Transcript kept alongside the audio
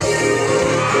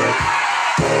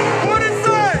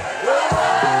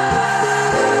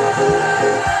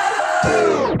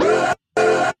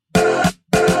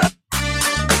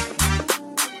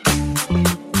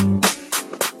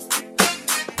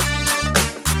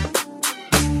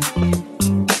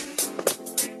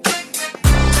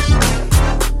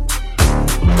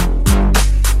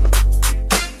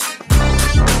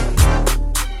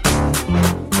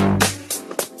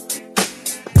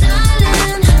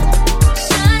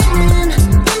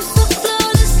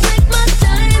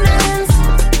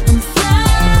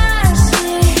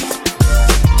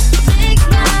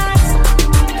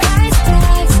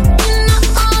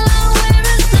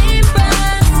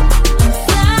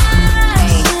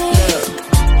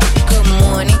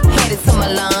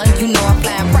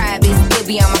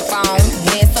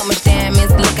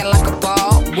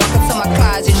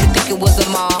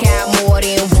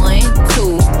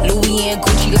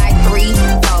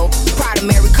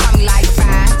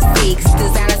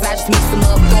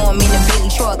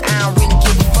fuck, I don't really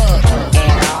give a fuck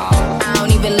at all. I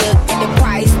don't even look at the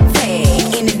price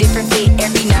tag. In a different fit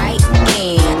every night,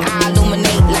 and I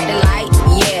illuminate like the light,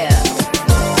 yeah.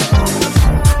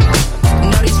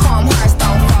 Know these chrome hearts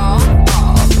don't fall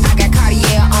off. I got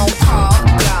Cartier on call,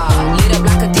 yeah. Lit up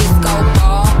like a disco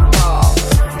ball.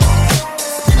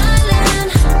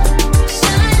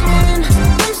 Shining,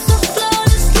 I'm so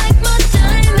flawless like my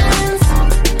diamonds.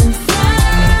 And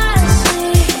flashy,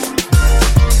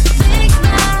 big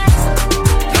bags,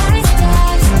 price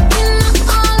tags. You know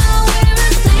all I wear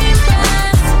is name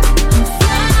brands. I'm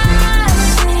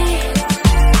flashy.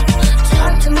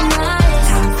 Talk to me nice,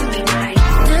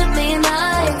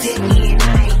 tip me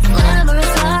nice,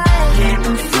 glamorous life.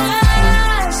 I'm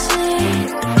flashy.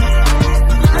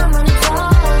 My money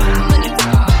talk,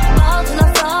 ball till I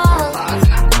fall.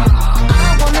 I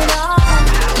want it all.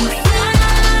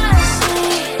 Flashy.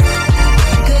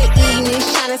 Good evening,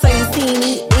 shining so you see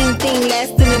me. Anything less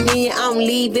than a million, I'm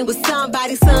leaving with some.